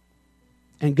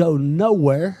and go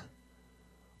nowhere,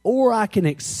 or I can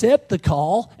accept the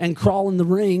call and crawl in the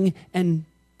ring and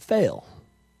fail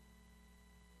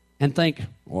and think,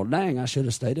 well, dang, I should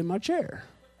have stayed in my chair.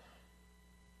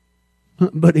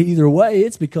 But either way,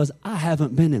 it's because I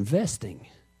haven't been investing.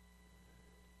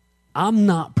 I'm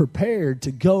not prepared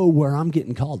to go where I'm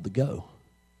getting called to go.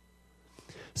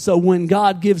 So when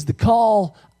God gives the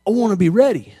call, I want to be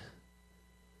ready.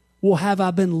 Well, have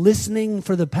I been listening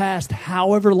for the past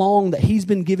however long that he's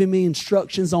been giving me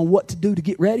instructions on what to do to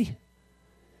get ready?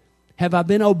 Have I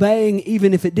been obeying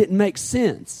even if it didn't make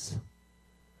sense?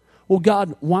 Well,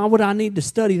 God, why would I need to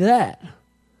study that?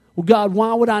 Well, God,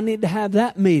 why would I need to have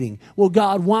that meeting? Well,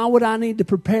 God, why would I need to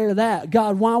prepare that?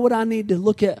 God, why would I need to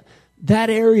look at that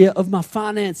area of my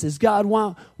finances? God,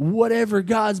 why? Whatever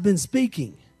God's been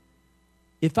speaking.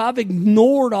 If I've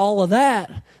ignored all of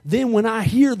that, then when I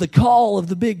hear the call of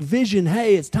the big vision,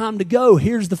 hey, it's time to go.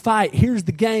 Here's the fight. Here's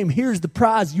the game. Here's the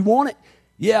prize. You want it?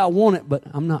 Yeah, I want it, but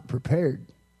I'm not prepared.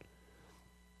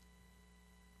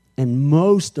 And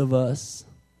most of us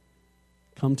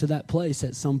come to that place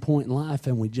at some point in life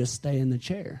and we just stay in the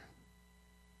chair.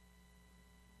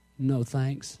 No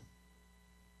thanks.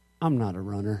 I'm not a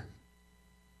runner.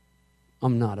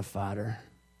 I'm not a fighter.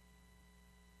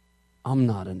 I'm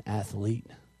not an athlete.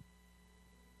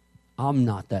 I'm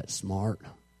not that smart.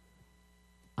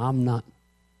 I'm not.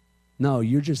 No,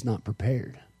 you're just not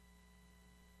prepared.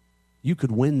 You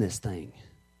could win this thing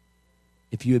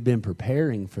if you had been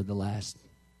preparing for the last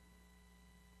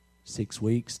 6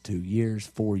 weeks, 2 years,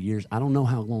 4 years. I don't know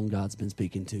how long God's been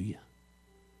speaking to you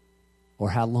or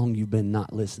how long you've been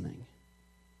not listening.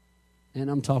 And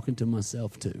I'm talking to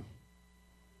myself too.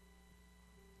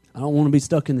 I don't want to be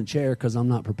stuck in the chair because I'm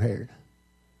not prepared.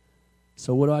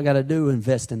 So what do I got to do?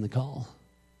 Invest in the call.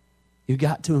 You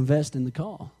got to invest in the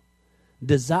call.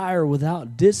 Desire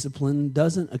without discipline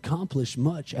doesn't accomplish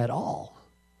much at all.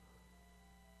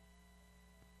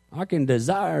 I can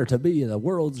desire to be the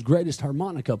world's greatest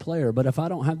harmonica player, but if I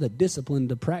don't have the discipline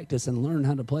to practice and learn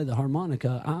how to play the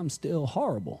harmonica, I'm still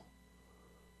horrible.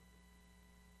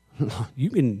 You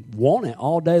can want it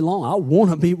all day long. I want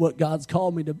to be what God's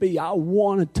called me to be. I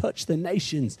want to touch the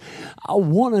nations. I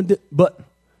want to, but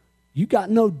you got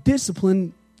no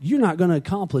discipline, you're not going to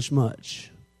accomplish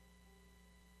much.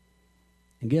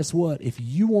 And guess what? If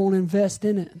you won't invest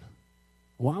in it,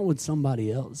 why would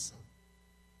somebody else?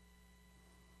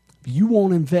 If you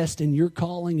won't invest in your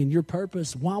calling and your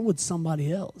purpose, why would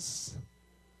somebody else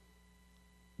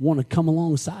want to come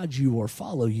alongside you or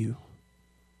follow you?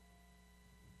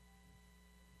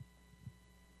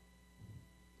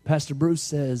 Pastor Bruce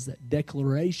says that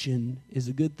declaration is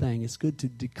a good thing. It's good to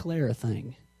declare a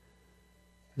thing.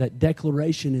 That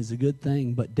declaration is a good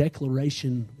thing, but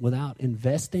declaration without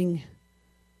investing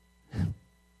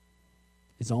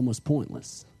is almost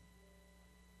pointless.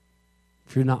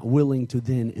 If you're not willing to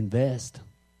then invest,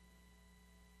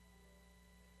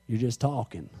 you're just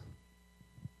talking.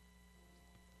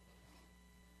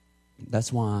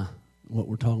 That's why what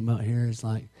we're talking about here is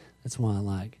that's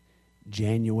why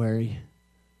January,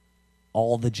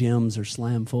 all the gyms are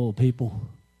slam full of people.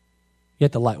 You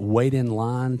have to wait in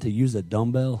line to use a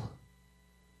dumbbell.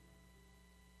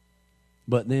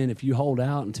 But then if you hold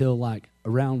out until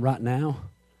around right now,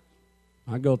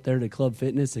 I go up there to Club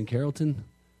Fitness in Carrollton.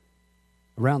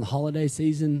 Around the holiday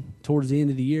season, towards the end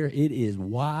of the year, it is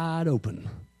wide open.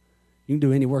 You can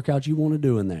do any workout you want to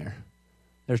do in there.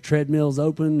 There's treadmills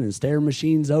open and stair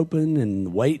machines open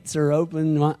and weights are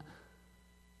open.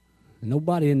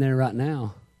 Nobody in there right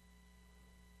now.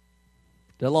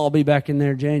 They'll all be back in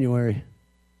there January.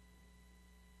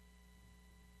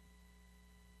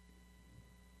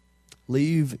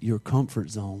 Leave your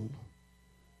comfort zone.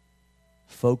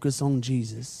 Focus on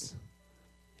Jesus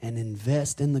and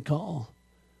invest in the call.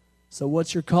 So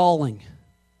what's your calling?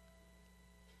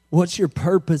 What's your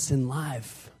purpose in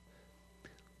life?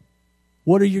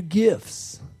 What are your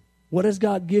gifts? What has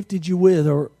God gifted you with,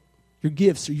 or your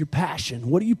gifts or your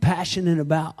passion? What are you passionate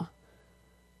about?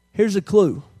 Here's a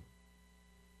clue.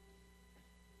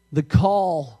 The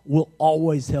call will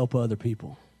always help other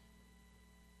people.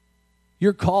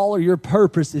 Your call or your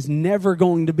purpose is never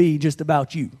going to be just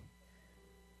about you.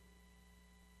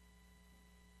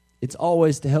 It's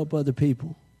always to help other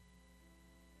people.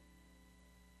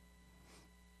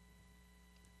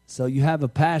 So you have a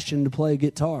passion to play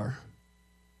guitar.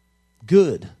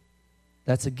 Good.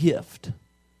 That's a gift.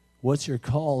 What's your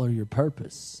call or your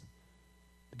purpose?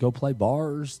 To go play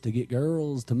bars, to get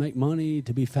girls, to make money,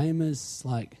 to be famous?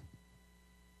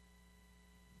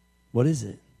 What is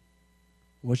it?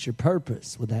 What's your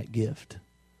purpose with that gift?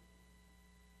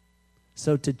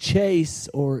 So to chase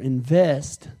or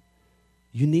invest,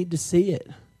 you need to see it.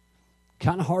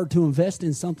 Kind of hard to invest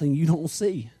in something you don't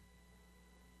see.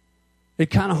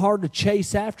 It's kind of hard to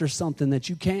chase after something that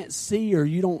you can't see, or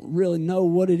you don't really know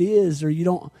what it is, or you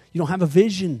don't have a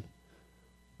vision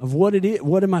of what it is.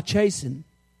 What am I chasing?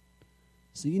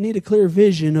 So you need a clear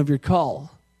vision of your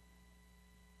call.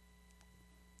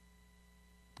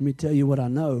 Let me tell you what I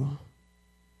know.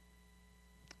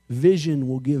 Vision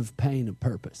will give pain a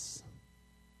purpose.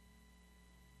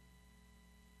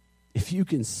 If you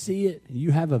can see it,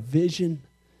 you have a vision,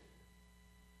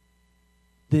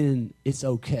 then it's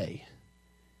okay.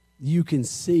 You can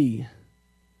see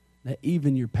that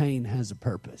even your pain has a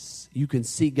purpose. You can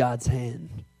see God's hand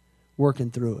working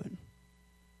through it.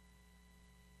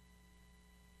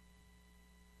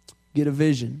 Get a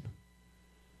vision.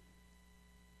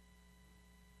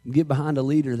 Get behind a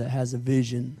leader that has a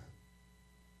vision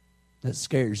that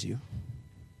scares you.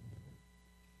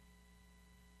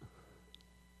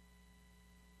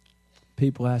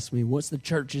 People ask me, what's the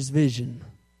church's vision?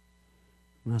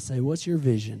 And I say, what's your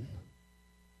vision?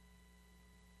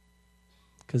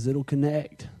 Because it'll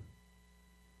connect.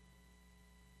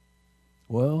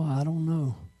 Well, I don't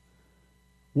know.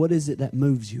 What is it that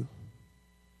moves you?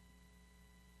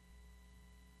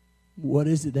 What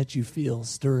is it that you feel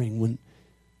stirring?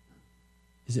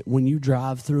 Is it when you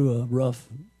drive through a rough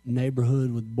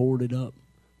neighborhood with boarded up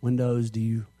windows?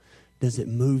 Does it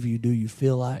move you? Do you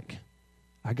feel like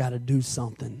I got to do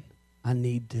something?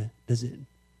 Does it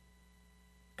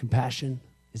compassion?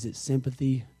 Is it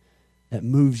sympathy that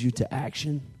moves you to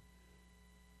action?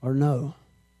 Or no?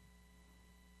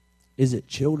 Is it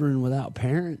children without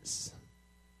parents?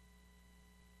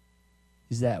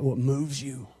 Is that what moves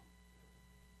you?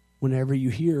 Whenever you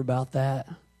hear about that,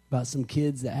 about some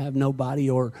kids that have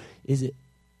nobody, or is it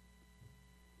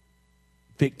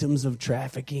victims of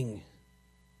trafficking?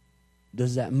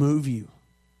 Does that move you?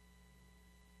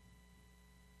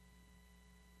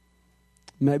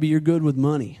 Maybe you're good with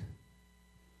money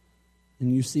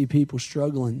and you see people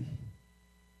struggling.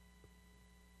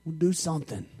 Well, do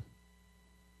something.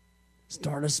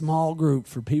 Start a small group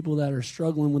for people that are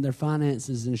struggling with their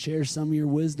finances and share some of your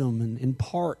wisdom and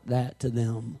impart that to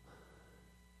them.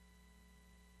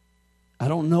 I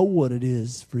don't know what it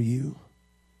is for you,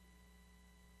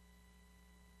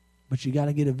 but you got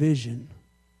to get a vision.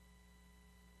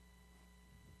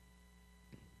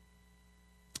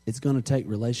 It's going to take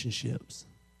relationships.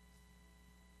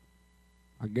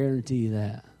 I guarantee you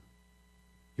that.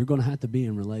 You're going to have to be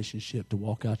in relationship to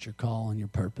walk out your call and your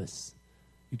purpose.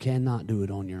 You cannot do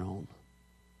it on your own.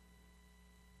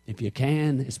 If you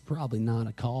can, it's probably not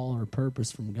a call or a purpose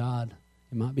from God.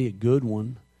 It might be a good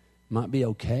one. It might be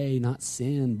okay, not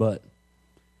sin, but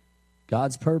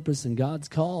God's purpose and God's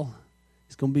call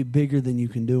is going to be bigger than you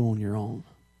can do on your own.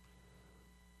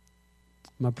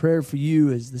 My prayer for you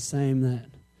is the same that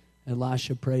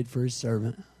Elisha prayed for his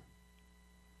servant.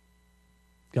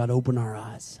 God, open our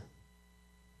eyes.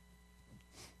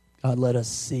 God, let us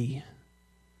see.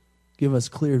 Give us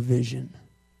clear vision.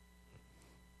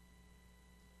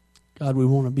 God, we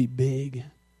want to be big.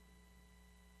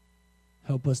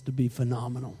 Help us to be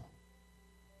phenomenal.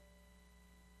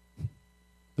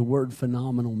 The word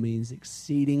phenomenal means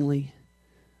exceedingly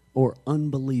or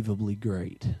unbelievably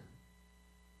great.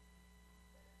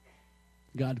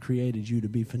 God created you to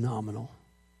be phenomenal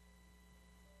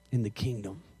in the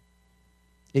kingdom.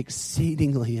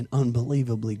 Exceedingly and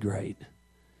unbelievably great.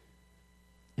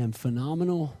 And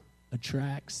phenomenal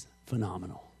attracts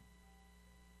phenomenal.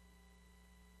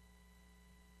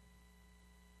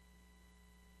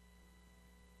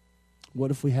 What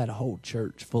if we had a whole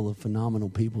church full of phenomenal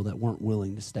people that weren't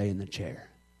willing to stay in the chair?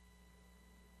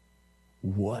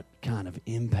 What kind of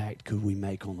impact could we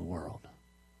make on the world?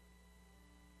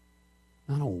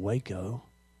 Not on Waco,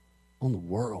 on the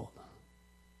world.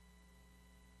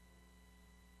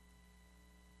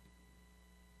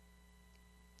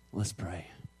 Let's pray.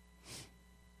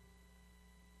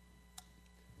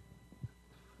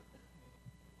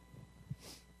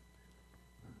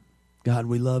 God,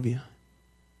 we love you.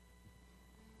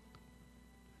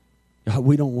 God,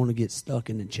 we don't want to get stuck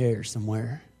in a chair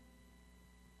somewhere,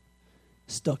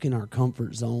 stuck in our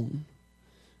comfort zone,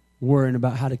 worrying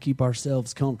about how to keep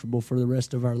ourselves comfortable for the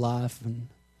rest of our life. And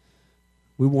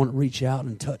we want to reach out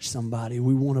and touch somebody.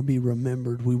 We want to be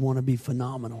remembered. We want to be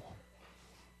phenomenal.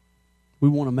 We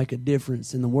want to make a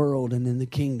difference in the world and in the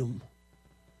kingdom.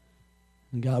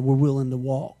 And God, we're willing to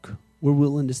walk. We're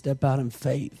willing to step out in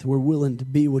faith. We're willing to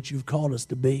be what you've called us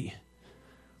to be.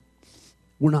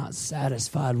 We're not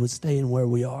satisfied with staying where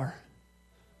we are.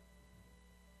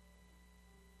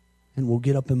 And we'll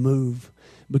get up and move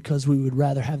because we would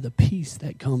rather have the peace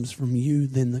that comes from you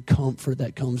than the comfort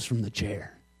that comes from the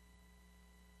chair.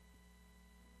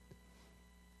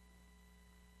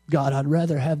 God, I'd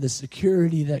rather have the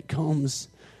security that comes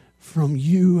from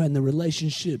you and the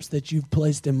relationships that you've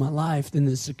placed in my life than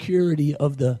the security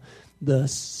of the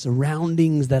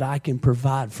surroundings that I can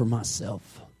provide for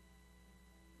myself.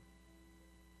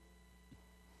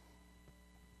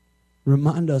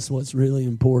 Remind us what's really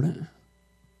important.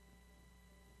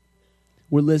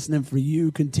 We're listening for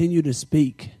you. Continue to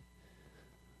speak.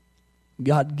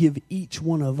 God, give each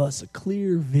one of us a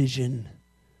clear vision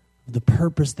of the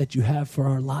purpose that you have for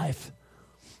our life,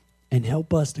 and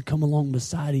help us to come along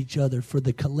beside each other for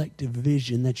the collective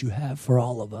vision that you have for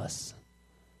all of us.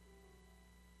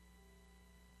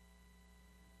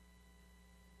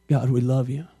 God, we love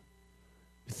you.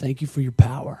 Thank you for your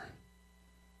power.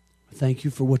 Thank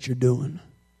you for what you're doing.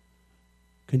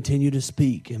 Continue to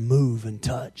speak and move and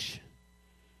touch.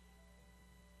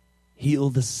 Heal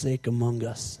the sick among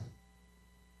us.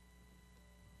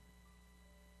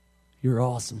 You're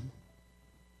awesome.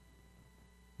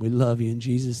 We love you in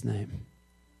Jesus' name.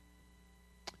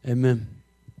 Amen.